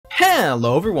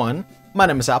Hello everyone, my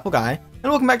name is Apple Guy,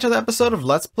 and welcome back to the episode of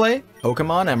Let's Play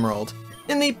Pokémon Emerald.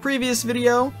 In the previous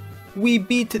video, we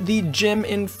beat the gym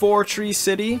in Four Tree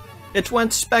City. It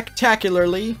went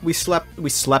spectacularly. We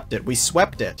swept it.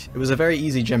 It was a very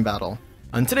easy gym battle.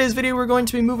 In today's video, we're going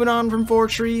to be moving on from Four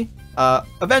Tree,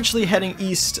 eventually heading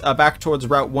east back towards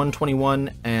Route 121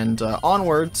 and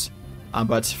onwards.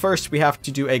 But first, we have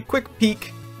to do a quick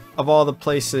peek of all the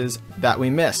places that we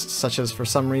missed, such as for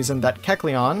some reason that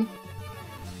Kecleon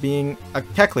being a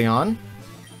Kecleon,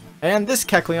 and this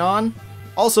Kecleon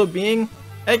also being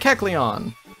a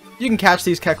Kecleon. You can catch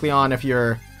these Kecleon if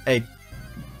you're a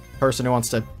person who wants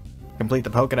to complete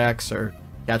the Pokédex or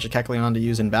catch a Kecleon to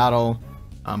use in battle,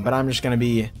 but I'm just going to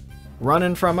be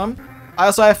running from them. I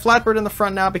also have Flatbird in the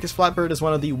front now because Flatbird is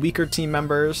one of the weaker team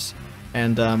members,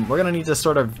 and we're going to need to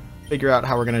sort of figure out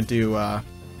how we're going to do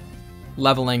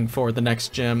leveling for the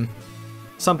next gym.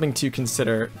 Something to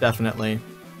consider, definitely.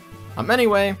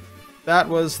 Anyway, that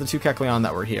was the two Kecleon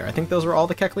that were here. I think those were all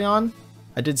the Kecleon.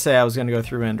 I did say I was going to go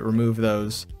through and remove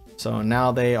those, so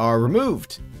now they are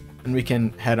removed, and we can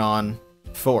head on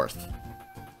forth.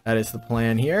 That is the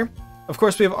plan here. Of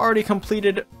course, we have already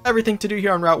completed everything to do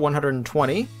here on Route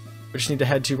 120. We just need to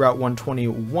head to Route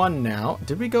 121 now.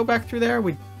 Did we go back through there?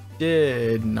 We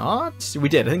did not? We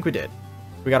did. I think we did.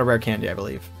 We got a rare candy, I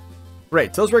believe.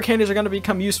 Great. Those rare candies are going to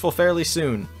become useful fairly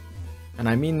soon. And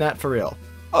I mean that for real.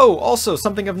 Oh, also,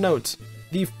 something of note.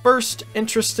 The first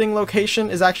interesting location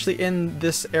is actually in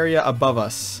this area above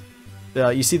us.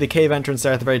 You see the cave entrance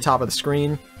there at the very top of the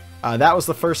screen. That was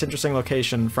the first interesting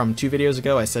location from 2 videos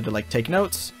ago. I said to, like, take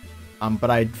notes. But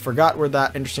I forgot where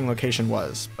that interesting location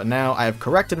was. But now I have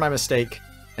corrected my mistake,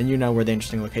 and you know where the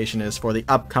interesting location is for the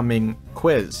upcoming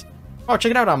quiz. Oh,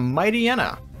 check it out, a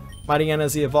Mightyena. Mightyena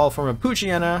is the evolved form of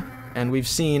Poochyena, and we've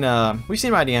seen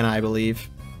Mightyena, I believe.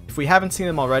 If we haven't seen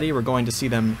them already, we're going to see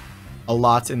them a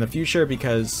lot in the future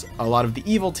because a lot of the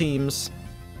evil teams,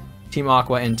 Team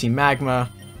Aqua and Team Magma,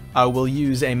 will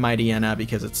use a Mightyena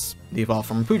because it's the evolved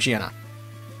form of Poochyena.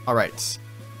 Alright,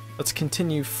 let's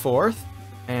continue forth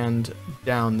and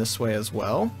down this way as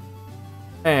well.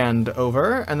 And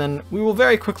over, and then we will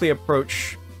very quickly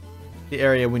approach the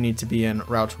area we need to be in,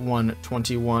 Route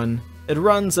 121. It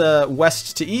runs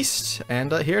west to east,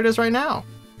 and here it is right now,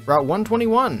 Route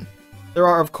 121. There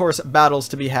are, of course, battles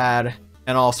to be had,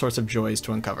 and all sorts of joys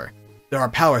to uncover. There are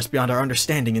powers beyond our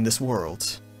understanding in this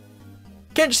world.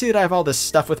 Can't you see that I have all this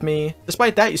stuff with me?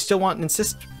 Despite that, you still want and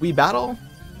insist we battle?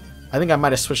 I think I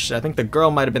might have switched it. I think the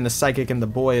girl might have been the psychic, and the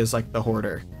boy is like the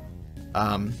hoarder.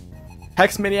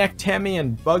 Hex Maniac Tammy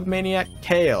and Bug Maniac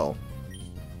Kale.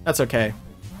 That's okay.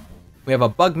 We have a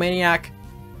Bug Maniac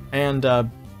and a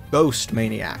Ghost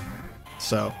Maniac.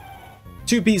 So,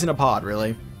 2 peas in a pod,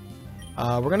 really.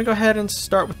 We're gonna go ahead and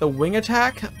start with the wing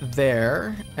attack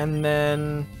there, and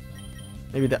then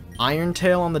maybe the Iron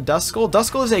Tail on the Duskull.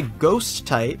 Duskull is a ghost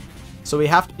type, so we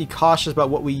have to be cautious about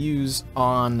what we use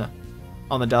on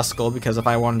the Duskull, because if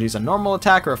I wanted to use a normal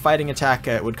attack or a fighting attack,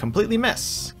 it would completely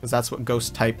miss, because that's what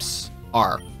ghost types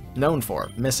are known for,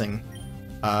 missing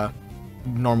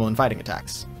normal and fighting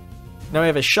attacks. Now we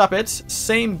have a Shuppet,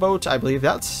 same boat, I believe.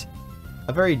 That's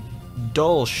a very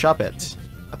dull Shuppet.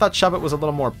 I thought Shuppet was a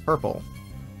little more purple.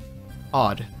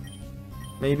 Odd.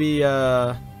 Maybe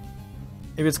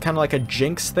it's kind of like a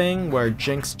Jinx thing, where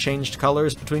Jinx changed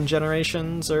colors between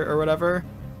generations or whatever.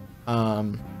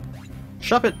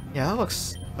 Shuppet, yeah, that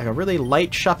looks like a really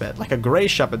light Shuppet, like a gray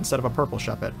Shuppet instead of a purple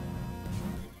Shuppet.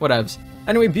 Whatevs.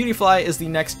 Anyway, Beautyfly is the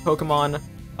next Pokemon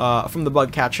from the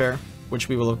Bug Catcher, which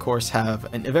we will, of course,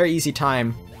 have a very easy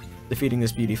time defeating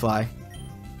this Beautyfly.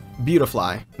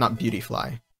 Beautifly, not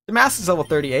Beautyfly. Damascus level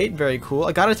 38, very cool.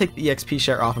 I gotta take the EXP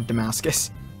share off of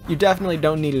Damascus. You definitely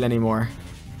don't need it anymore,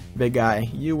 big guy.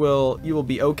 You will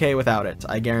be okay without it,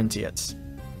 I guarantee it.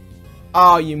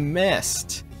 Oh, you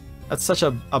missed. That's such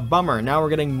a bummer. Now we're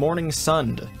getting Morning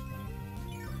Sunned.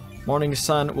 Morning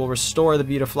Sun will restore the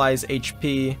Beautyfly's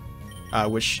HP,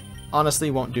 which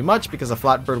honestly won't do much because a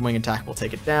Flatbird wing attack will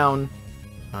take it down.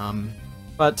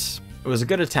 But it was a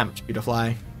good attempt,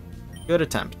 Beautyfly. Good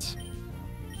attempt.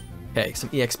 Okay, some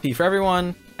EXP for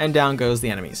everyone, and down goes the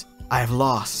enemies. I have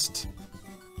lost.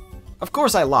 Of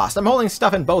course I lost. I'm holding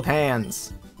stuff in both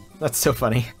hands. That's so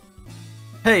funny.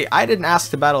 Hey, I didn't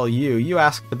ask to battle you. You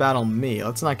asked to battle me.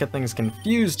 Let's not get things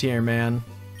confused here, man.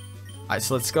 Alright,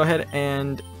 so let's go ahead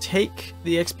and take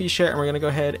the EXP share, and we're going to go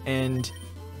ahead and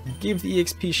give the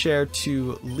EXP share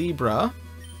to Libra,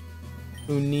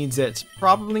 who needs it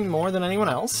probably more than anyone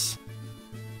else.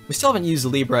 We still haven't used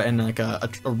Libra in like a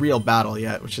real battle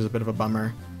yet, which is a bit of a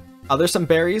bummer. There's some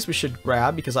berries we should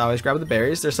grab, because I always grab the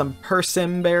berries. There's some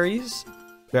Persim berries.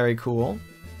 Very cool.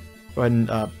 Go ahead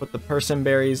and put the Persim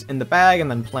berries in the bag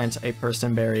and then plant a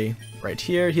Persim berry right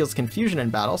here. Heals confusion in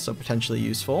battle, so potentially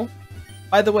useful.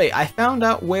 By the way, I found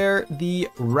out where the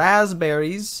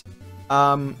raspberries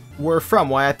were from,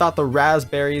 why I thought the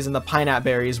raspberries and the pineapple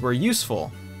berries were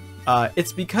useful.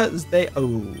 It's because they...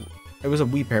 Oh, it was a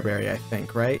Weeper berry, I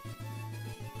think, right?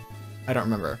 I don't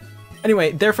remember.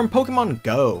 Anyway, they're from Pokemon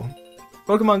Go.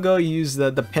 Pokemon Go, you use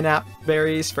the pineapple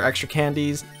berries for extra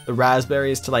candies, the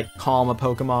raspberries to, like, calm a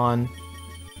Pokemon.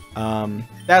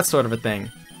 That sort of a thing.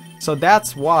 So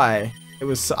that's why it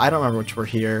was... I don't remember which were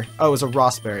here. Oh, it was a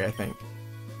Rossberry, I think.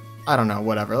 I don't know,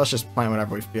 whatever. Let's just plant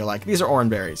whatever we feel like. These are orange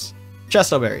berries.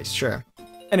 Chesto berries, sure.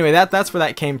 Anyway, that's where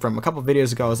that came from. A couple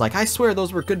videos ago, I was like, I swear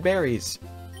those were good berries.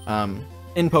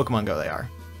 In Pokemon Go they are.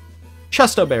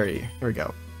 Chesto berry. Here we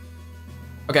go.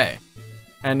 Okay.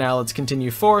 And now let's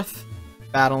continue forth.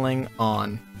 Battling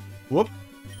on... Whoop.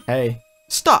 Hey.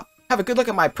 Stop! Have a good look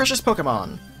at my precious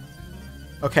Pokemon!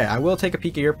 Okay, I will take a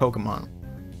peek at your Pokemon.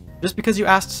 Just because you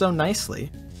asked so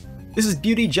nicely. This is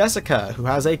Beauty Jessica, who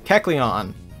has a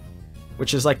Kecleon.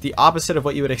 Which is like the opposite of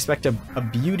what you would expect a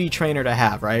beauty trainer to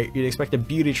have, right? You'd expect a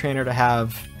beauty trainer to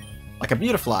have like a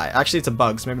Beautifly. Actually, it's a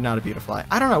bug, so maybe not a Beautifly.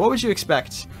 I don't know. What would you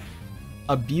expect?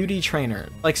 A beauty trainer,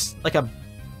 like a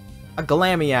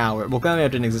Glameow. Well, Glameow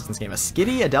didn't exist in this game. A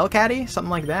Skitty, a Delcatty, something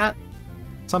like that.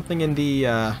 Something in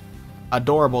the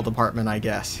adorable department, I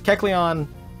guess. Kecleon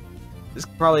is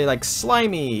probably like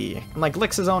slimy and like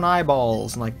licks his own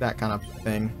eyeballs and like that kind of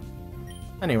thing.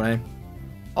 Anyway.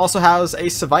 Also has a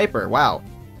Seviper. Wow.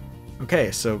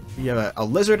 Okay, so you have a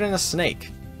lizard and a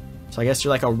snake. So I guess you're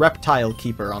like a reptile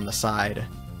keeper on the side.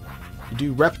 You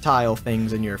do reptile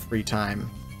things in your free time.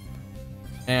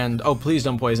 And, oh, please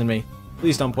don't poison me.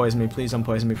 Please don't poison me. Please don't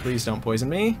poison me. Please don't poison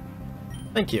me.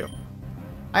 Thank you.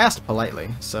 I asked politely,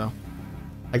 so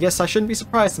I guess I shouldn't be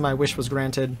surprised that my wish was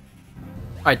granted.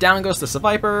 Alright, down goes the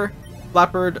Seviper.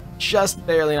 Flapbird just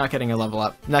barely not getting a level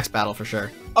up. Next battle for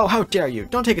sure. Oh, how dare you!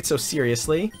 Don't take it so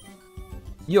seriously.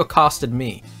 You accosted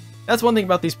me. That's one thing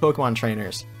about these Pokemon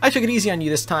trainers. I took it easy on you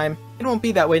this time. It won't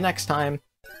be that way next time.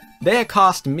 They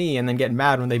accost me and then get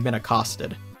mad when they've been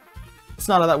accosted. That's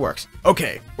not how that works.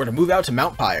 Okay, we're to move out to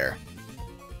Mount Pyre.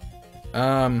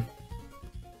 Well,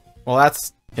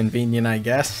 that's convenient, I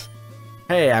guess.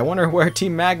 Hey, I wonder where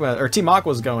Team Magma or Team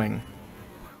Aqua's going.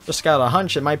 Just got a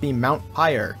hunch it might be Mount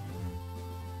Pyre.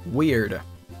 Weird.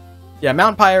 Yeah,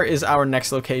 Mount Pyre is our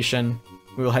next location.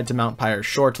 We will head to Mount Pyre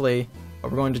shortly,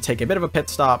 but we're going to take a bit of a pit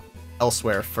stop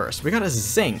elsewhere first. We got a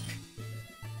Zinc.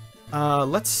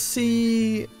 Let's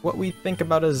see what we think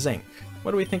about a Zinc.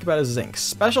 What do we think about a Zinc?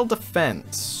 Special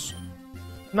defense.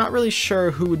 Not really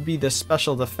sure who would be the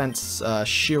special defense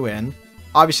shoe-in.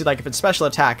 Obviously, like if it's special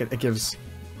attack, it gives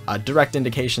a direct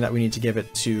indication that we need to give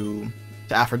it to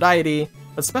Aphrodite.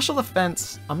 But special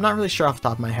defense, I'm not really sure off the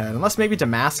top of my head. Unless maybe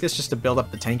Damascus just to build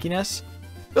up the tankiness.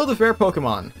 Build with rare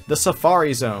Pokemon. The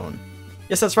Safari Zone.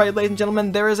 Yes, that's right, ladies and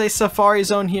gentlemen. There is a Safari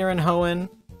Zone here in Hoenn.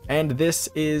 And this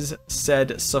is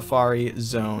said Safari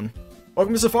Zone.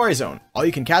 Welcome to Safari Zone. All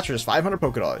you can catch is 500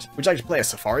 Pokédollars. Would you like to play a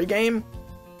Safari game?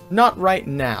 Not right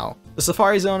now. The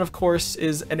Safari Zone, of course,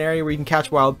 is an area where you can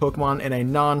catch wild Pokemon in a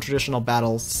non-traditional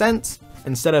battle sense.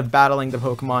 Instead of battling the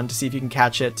Pokemon to see if you can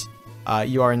catch it,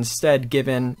 you are instead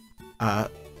given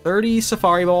 30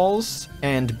 Safari Balls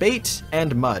and bait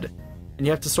and mud. And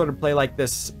you have to sort of play like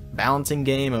this balancing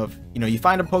game of, you know, you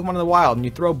find a Pokemon in the wild and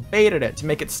you throw bait at it to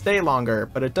make it stay longer,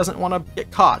 but it doesn't want to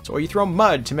get caught. Or you throw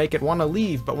mud to make it want to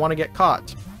leave, but want to get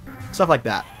caught. Stuff like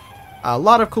that. A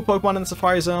lot of cool Pokemon in the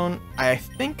Safari Zone. I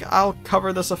think I'll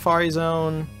cover the Safari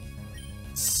Zone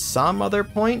some other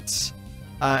point.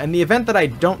 In the event that I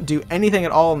don't do anything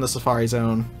at all in the Safari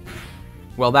Zone,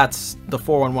 well, that's the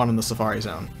 411 in the Safari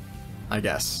Zone, I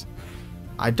guess.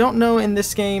 I don't know in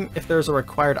this game if there's a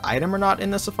required item or not in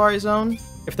the Safari Zone.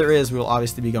 If there is, we will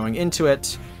obviously be going into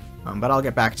it, but I'll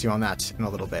get back to you on that in a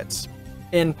little bit.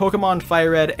 In Pokemon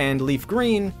FireRed and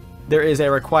LeafGreen, there is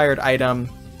a required item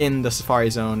in the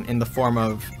Safari Zone in the form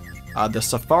of the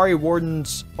Safari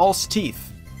Warden's false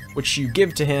teeth, which you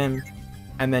give to him,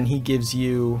 and then he gives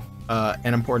you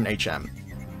an important HM.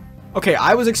 Okay,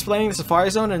 I was explaining the Safari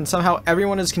Zone and somehow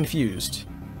everyone is confused.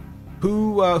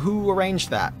 Who arranged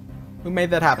that? Who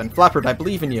made that happen? Flapbird, I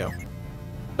believe in you.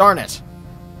 Darn it.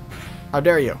 How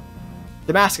dare you?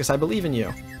 Damascus, I believe in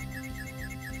you.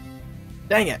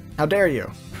 Dang it, how dare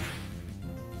you?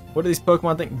 What do these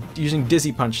Pokemon think? Using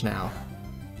Dizzy Punch now.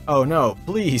 Oh no,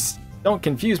 please, don't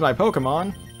confuse my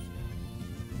Pokemon.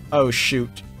 Oh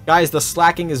shoot. Guys, the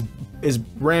slacking is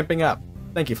ramping up.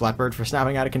 Thank you, Flapbird, for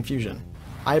snapping out of confusion.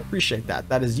 I appreciate that.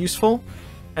 That is useful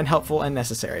and helpful and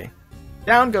necessary.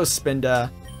 Down goes Spinda.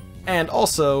 And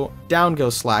also, down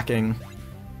goes slacking.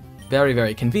 Very,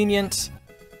 very convenient.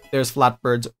 There's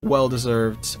Flatbird's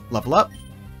well-deserved level up.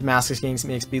 Damascus gaining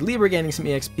some EXP, Libra gaining some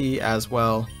EXP as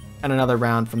well, and another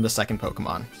round from the second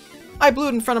Pokemon. I blew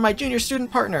it in front of my junior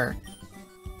student partner!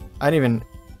 I didn't even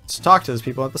talk to those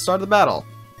people at the start of the battle.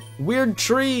 Weird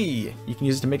tree! You can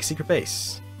use it to make a secret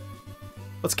base.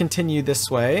 Let's continue this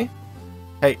way.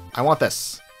 Hey, I want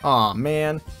this. Aw,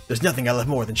 man. There's nothing I love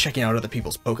more than checking out other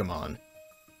people's Pokemon.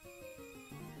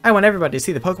 I want everybody to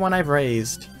see the Pokemon I've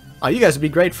raised. Oh, you guys would be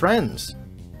great friends.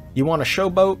 You want a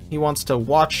showboat? He wants to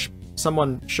watch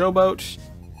someone showboat.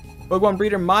 Pokemon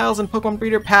Breeder Miles and Pokemon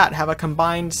Breeder Pat have a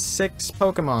combined 6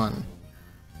 Pokemon.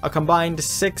 A combined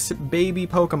 6 baby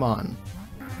Pokemon.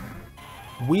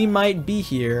 We might be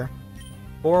here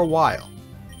for a while.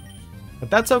 But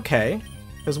that's okay,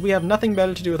 because we have nothing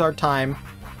better to do with our time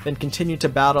than continue to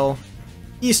battle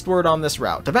eastward on this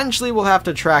route. Eventually we'll have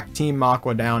to track Team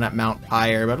Aqua down at Mount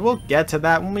Pyre, but we'll get to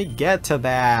that when we get to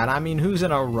that. I mean, who's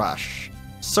in a rush?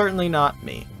 Certainly not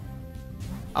me.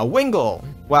 A Wingull!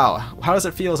 Wow, how does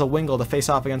it feel as a Wingull to face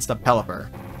off against a Pelipper?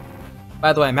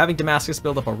 By the way, I'm having Damascus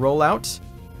build up a rollout,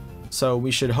 so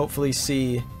we should hopefully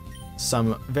see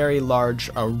some very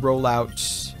large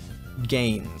rollout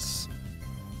gains.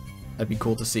 That'd be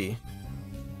cool to see.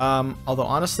 Although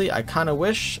honestly, I kind of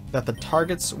wish that the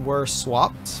targets were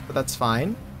swapped, but that's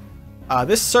fine.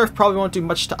 This Surf probably won't do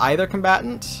much to either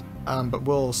combatant, but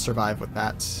we'll survive with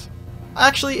that.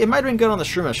 Actually, it might have been good on the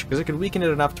Shroomish, because it could weaken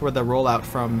it enough to where the rollout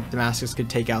from Damascus could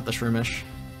take out the Shroomish.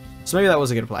 So maybe that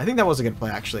was a good play. I think that was a good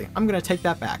play, actually. I'm going to take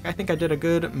that back. I think I did a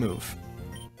good move.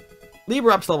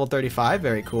 Libra up to level 35,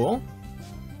 very cool.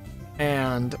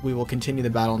 And we will continue the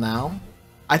battle now.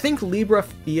 I think Libra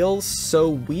feels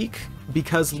so weak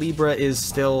because Libra is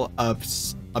still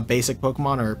a basic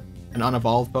Pokemon, or an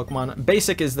unevolved Pokemon.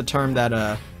 Basic is the term that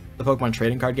the Pokemon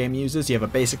trading card game uses. You have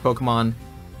a basic Pokemon,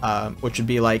 which would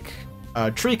be like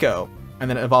Trico, and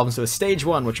then it evolves into a stage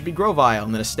 1, which would be Grovyle,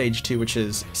 and then a stage 2, which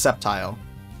is Sceptile,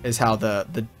 is how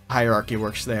the hierarchy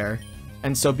works there.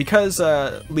 And so because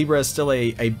Libra is still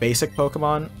a basic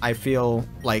Pokemon, I feel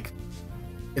like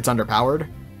it's underpowered,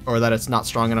 or that it's not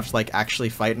strong enough to like actually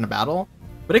fight in a battle,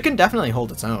 but it can definitely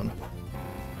hold its own.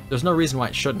 There's no reason why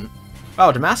it shouldn't.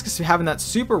 Oh, Damascus having that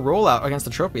super rollout against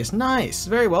the Tropius. Nice!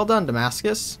 Very well done,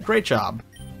 Damascus. Great job.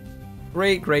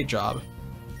 Great job.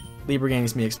 Libra gaining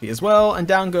some EXP as well, and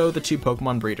down go the 2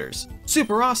 Pokemon breeders.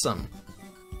 Super awesome!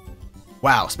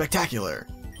 Wow, spectacular!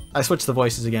 I switched the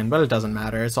voices again, but it doesn't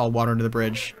matter. It's all water under the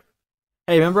bridge.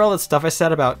 Hey, remember all that stuff I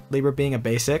said about Libra being a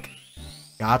basic?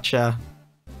 Gotcha.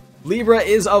 Libra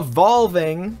is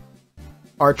evolving!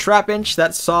 Our Trapinch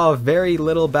that saw very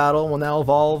little battle will now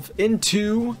evolve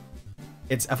into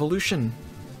its evolution.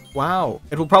 Wow.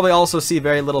 It will probably also see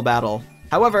very little battle.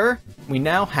 However, we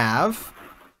now have...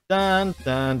 Dun,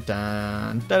 dun,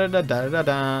 dun, da, da, da, da,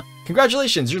 da.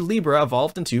 Congratulations, your Libra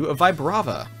evolved into a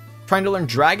Vibrava. Trying to learn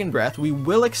Dragon Breath, we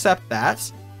will accept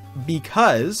that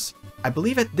because I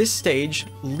believe at this stage,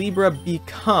 Libra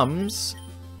becomes...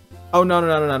 Oh,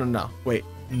 no. Wait,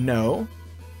 no.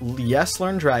 Yes,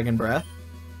 learn Dragon Breath.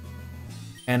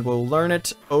 And we'll learn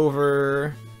it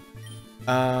over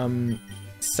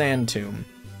Sand Tomb.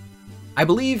 I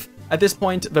believe at this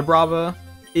point, Vibrava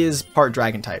is part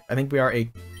Dragon type. I think we are a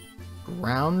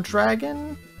Ground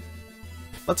Dragon?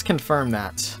 Let's confirm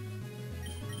that.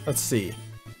 Let's see.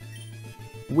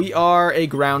 We are a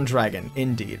Ground Dragon,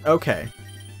 indeed. Okay.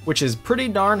 Which is pretty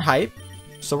darn hype.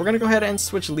 So we're going to go ahead and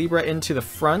switch Libra into the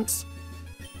front.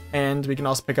 And we can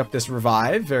also pick up this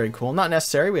Revive. Very cool. Not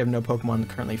necessary. We have no Pokemon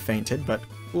currently fainted, but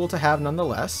cool to have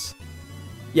nonetheless.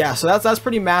 Yeah, so that's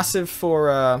pretty massive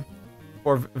for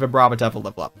Vibrava to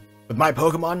level up. With my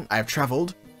Pokemon, I have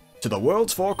traveled to the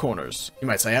world's 4 corners. You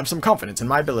might say I have some confidence in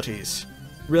my abilities.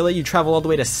 Really? You travel all the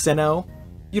way to Sinnoh?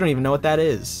 You don't even know what that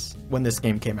is when this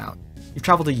game came out. You've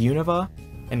traveled to Unova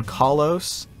and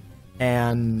Kalos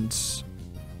and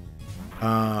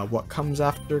what comes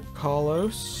after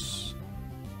Kalos?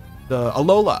 The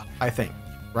Alola, I think,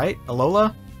 right?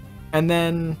 Alola? And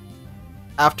then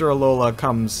after Alola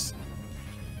comes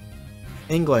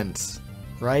England,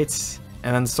 right?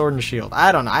 And then Sword and Shield.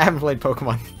 I don't know. I haven't played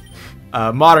Pokemon,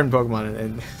 modern Pokemon,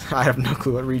 and I have no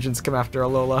clue what regions come after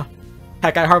Alola.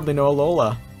 Heck, I hardly know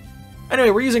Alola. Anyway,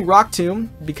 we're using Rock Tomb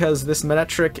because this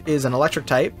Manectric is an electric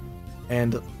type,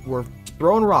 and we're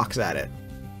throwing rocks at it.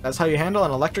 That's how you handle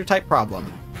an electric type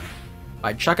problem.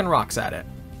 By chucking rocks at it.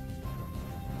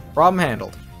 Problem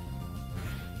handled.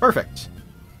 Perfect.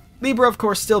 Libra, of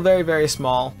course, still very, very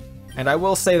small. And I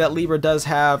will say that Libra does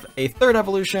have a 3rd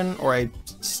evolution, or a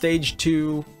stage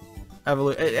 2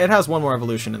 evolution. It has one more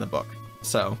evolution in the book.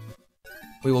 So,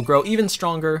 we will grow even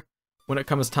stronger when it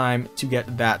comes time to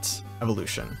get that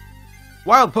evolution.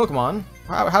 Wild Pokemon,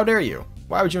 how dare you?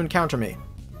 Why would you encounter me?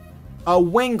 A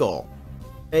Wingull.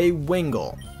 A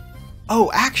Wingull. Oh,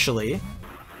 actually,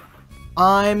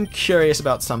 I'm curious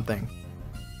about something.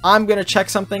 I'm gonna check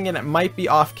something and it might be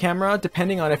off camera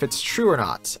depending on if it's true or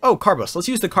not. Oh, Carbos. Let's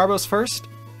use the Carbos first.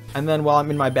 And then while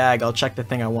I'm in my bag, I'll check the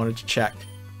thing I wanted to check.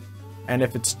 And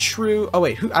if it's true... Oh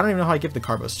wait, I don't even know how I give the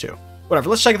Carbos to. Whatever,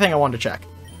 let's check the thing I wanted to check.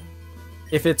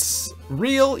 If it's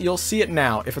real, you'll see it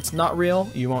now. If it's not real,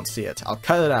 you won't see it. I'll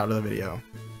cut it out of the video.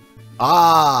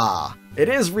 Ah, it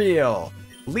is real.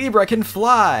 Libra can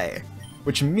fly,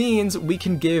 which means we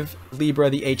can give Libra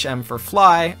the HM for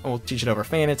fly, and we'll teach it over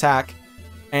Feint Attack.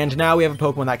 And now we have a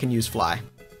Pokemon that can use fly.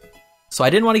 So I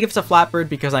didn't want to give it to Flatbird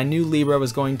because I knew Libra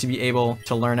was going to be able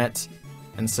to learn it.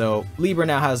 And so Libra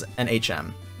now has an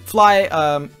HM. Fly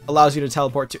allows you to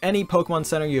teleport to any Pokemon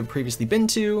Center you have previously been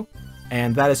to,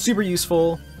 and that is super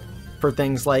useful for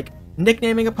things like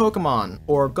nicknaming a Pokemon,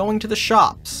 or going to the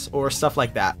shops, or stuff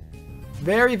like that.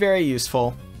 Very, very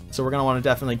useful, so we're going to want to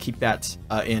definitely keep that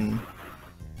in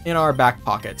our back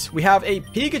pocket. We have a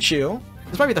Pikachu.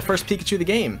 This might be the first Pikachu of the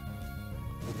game.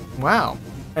 Wow.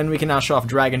 And we can now show off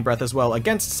Dragon Breath as well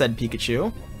against said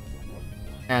Pikachu.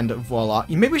 And voila.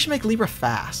 Maybe we should make Libra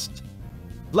fast.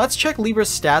 Let's check Libra's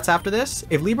stats after this.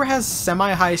 If Libra has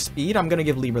semi-high speed, I'm going to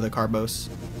give Libra the Carbos.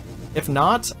 If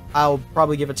not, I'll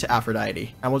probably give it to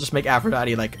Aphrodite. And we'll just make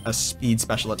Aphrodite like a speed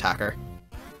special attacker.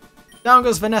 Down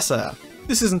goes Vanessa.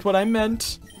 This isn't what I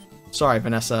meant. Sorry,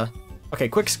 Vanessa. Okay,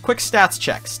 quick stats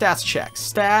check.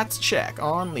 Stats check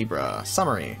on Libra.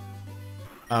 Summary.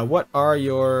 What are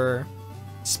your...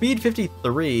 Speed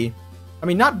 53. I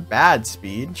mean, not bad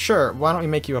speed. Sure, why don't we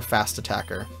make you a fast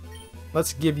attacker?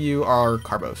 Let's give you our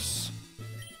Carbos,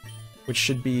 which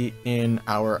should be in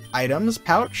our items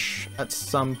pouch at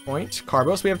some point.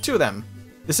 Carbos, we have 2 of them.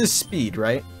 This is speed,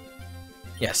 right?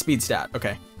 Yeah, speed stat.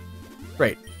 Okay,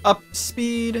 great. Up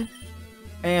speed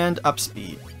and up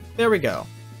speed. There we go.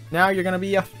 Now you're gonna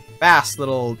be a fast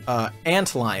little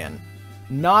antlion,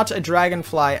 not a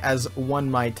dragonfly as one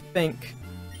might think.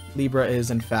 Libra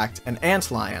is in fact an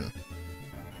antlion.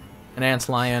 An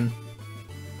antlion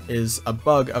is a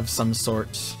bug of some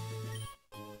sort.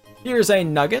 Here's a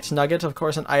Nugget. Nugget, of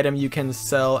course, an item you can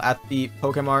sell at the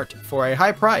Pokemart for a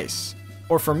high price.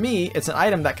 Or for me, it's an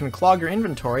item that can clog your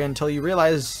inventory until you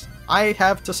realize I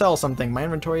have to sell something. My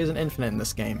inventory isn't infinite in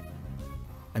this game.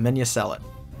 And then you sell it.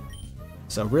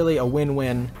 So really a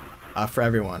win-win for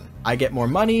everyone. I get more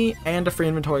money and a free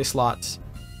inventory slot,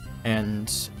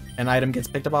 and an item gets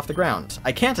picked up off the ground.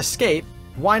 I can't escape.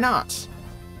 Why not?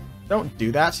 Don't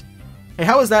do that. Hey,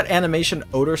 how was that animation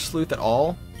Odor Sleuth at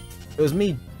all? It was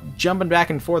me jumping back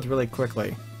and forth really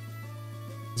quickly.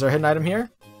 Is there a hidden item here?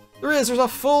 There is! There's a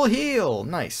full heal!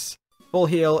 Nice. Full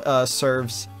heal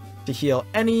serves to heal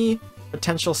any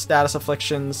potential status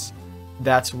afflictions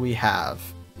that we have.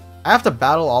 I have to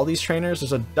battle all these trainers.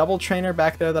 There's a double trainer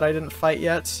back there that I didn't fight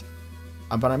yet.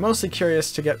 But I'm mostly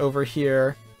curious to get over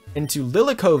here into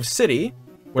Lily Cove City,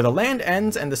 where the land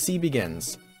ends and the sea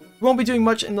begins. We won't be doing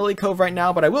much in Lily Cove right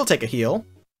now, but I will take a heal,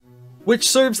 which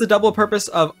serves the double purpose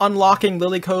of unlocking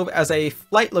Lily Cove as a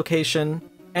flight location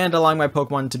and allowing my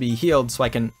Pokemon to be healed so I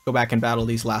can go back and battle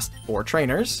these last 4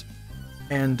 trainers.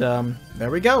 And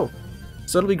there we go.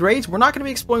 So it'll be great. We're not going to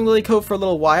be exploring Lily Cove for a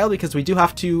little while because we do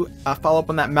have to follow up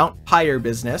on that Mount Pyre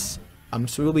business.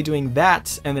 So we'll be doing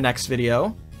that in the next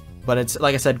video. But it's,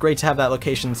 like I said, great to have that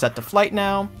location set to flight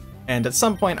now. And at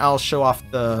some point I'll show off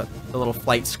the little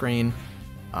flight screen.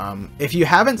 If you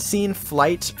haven't seen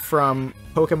flight from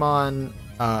Pokemon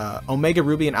Omega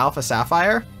Ruby and Alpha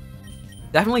Sapphire,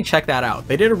 definitely check that out.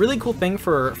 They did a really cool thing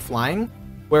for flying,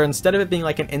 where instead of it being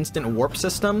like an instant warp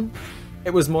system, it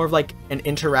was more of like an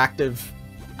interactive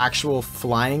actual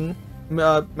flying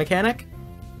mechanic.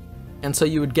 And so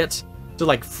you would get to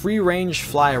like free range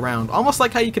fly around, almost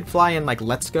like how you could fly in like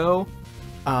Let's Go,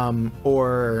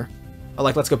 or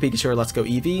like Let's Go Pikachu or Let's Go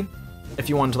Eevee, if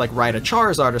you wanted to like ride a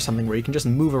Charizard or something where you can just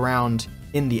move around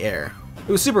in the air.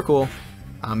 It was super cool.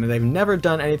 And they've never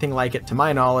done anything like it to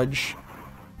my knowledge.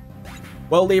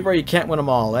 Well, Libra, you can't win them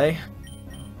all, eh?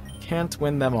 Can't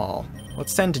win them all.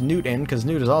 Let's send Newt in, because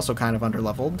Newt is also kind of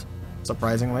underleveled,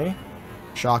 surprisingly.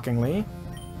 Shockingly.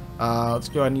 Let's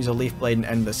go ahead and use a Leaf Blade and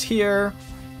end this here.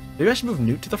 Maybe I should move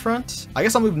Newt to the front? I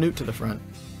guess I'll move Newt to the front.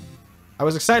 I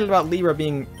was excited about Libra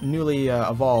being newly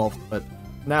evolved, but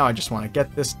now I just want to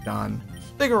get this done.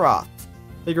 Vigoroth.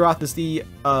 Vigoroth is the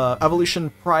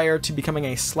evolution prior to becoming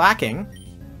a Slacking,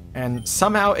 and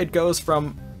somehow it goes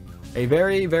from a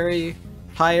very, very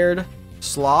tired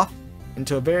sloth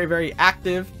into a very, very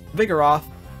active Vigoroth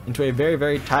into a very,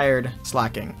 very tired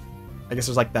slacking. I guess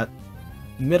there's like that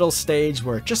middle stage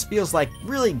where it just feels like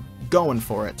really going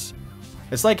for it.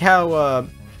 It's like how,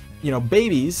 you know,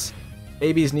 babies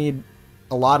need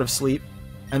a lot of sleep,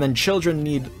 and then children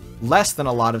need less than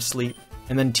a lot of sleep,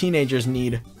 and then teenagers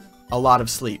need a lot of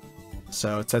sleep.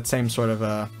 So it's that same sort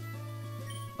of,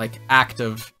 like, act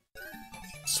of,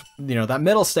 you know, that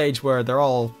middle stage where they're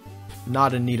all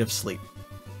not in need of sleep.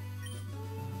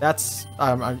 That's,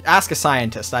 ask a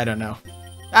scientist, I don't know.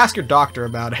 Ask your doctor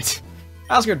about it.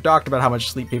 Ask your doctor about how much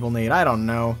sleep people need, I don't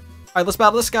know. Alright, let's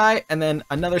battle this guy, and then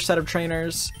another set of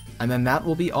trainers, and then that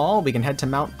will be all. We can head to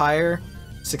Mount Pyre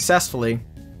successfully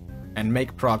and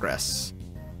make progress.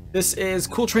 This is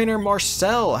Cool Trainer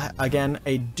Marcel, again,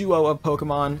 a duo of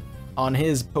Pokemon on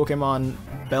his Pokemon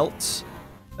belt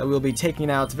that we'll be taking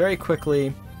out very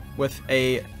quickly with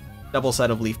a double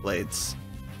set of Leaf Blades.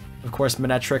 Of course,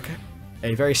 Manectric,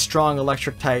 a very strong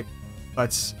electric type,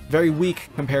 but very weak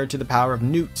compared to the power of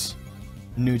Newt.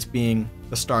 Newt being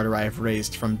the starter I have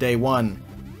raised from day one.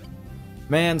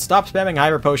 Man, stop spamming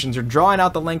Hyper Potions, you're drawing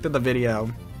out the length of the video.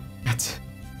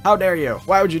 How dare you?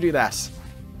 Why would you do that?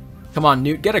 Come on,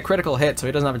 Newt, get a critical hit so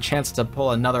he doesn't have a chance to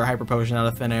pull another Hyper Potion out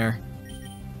of thin air.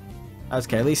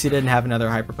 Okay, at least he didn't have another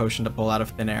Hyper Potion to pull out of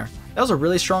thin air. That was a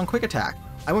really strong quick attack.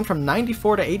 I went from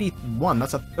 94 to 81.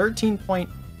 That's a 13-point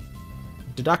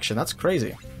deduction. That's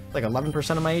crazy. Like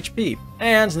 11% of my HP.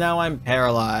 And now I'm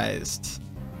paralyzed.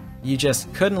 You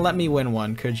just couldn't let me win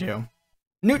one, could you?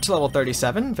 Newt to level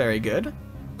 37. Very good.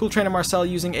 Cool Trainer Marcel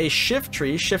using a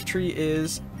Shiftry. Shiftry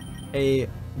is a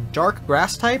dark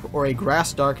grass type or a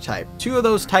grass dark type. Two of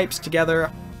those types together,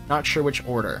 not sure which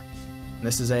order. And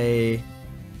this is a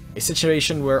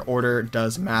situation where order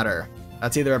does matter.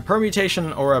 That's either a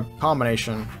permutation or a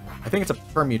combination. I think it's a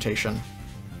permutation.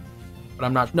 But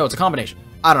I'm not... No, it's a combination.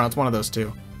 I don't know, it's one of those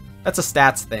two. That's a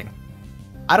stats thing.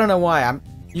 I don't know why.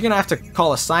 You're gonna have to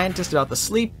call a scientist about the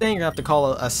sleep thing, you're gonna have to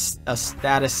call a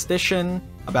statistician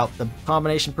about the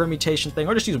combination permutation thing,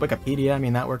 or just use Wikipedia, I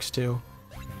mean, that works too.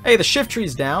 Hey, the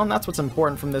Shiftry's down, that's what's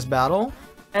important from this battle.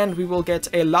 And we will get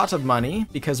a lot of money,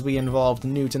 because we involved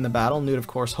Newt in the battle. Newt, of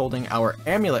course, holding our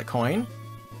amulet coin.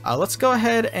 Let's go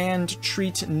ahead and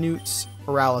treat Newt's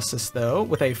paralysis, though,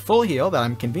 with a full heal that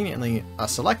I'm conveniently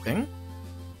selecting.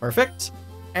 Perfect.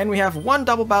 And we have one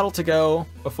double battle to go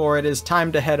before it is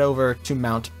time to head over to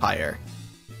Mount Pyre.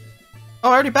 Oh,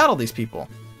 I already battled these people.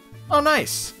 Oh,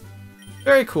 nice.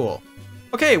 Very cool.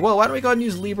 Okay, well, why don't we go ahead and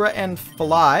use Libra and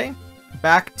fly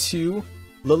back to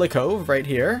Lily Cove right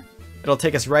here. It'll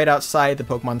take us right outside the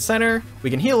Pokemon Center. We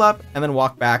can heal up and then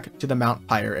walk back to the Mount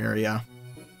Pyre area.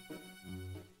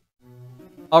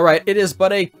 Alright, it is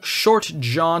but a short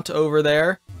jaunt over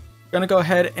there. Gonna go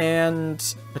ahead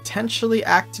and potentially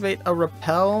activate a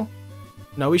repel.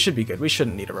 No, we should be good. We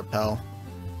shouldn't need a repel.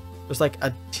 There's like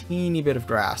a teeny bit of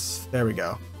grass. There we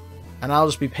go. And I'll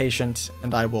just be patient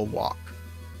and I will walk.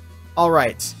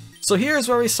 Alright, so here's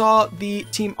where we saw the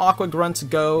Team Aqua Grunts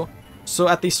go. So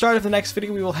at the start of the next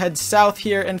video, we will head south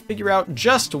here and figure out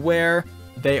just where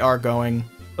they are going.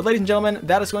 But ladies and gentlemen,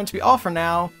 that is going to be all for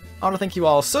now. I want to thank you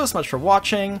all so much for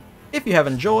watching. If you have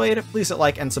enjoyed, please hit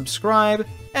like and subscribe,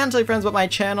 and tell your friends about my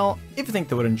channel if you think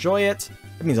they would enjoy it.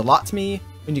 It means a lot to me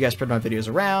when you guys spread my videos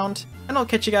around, and I'll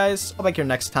catch you guys all back here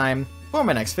next time for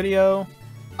my next video.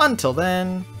 Until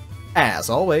then, as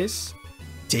always,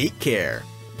 take care.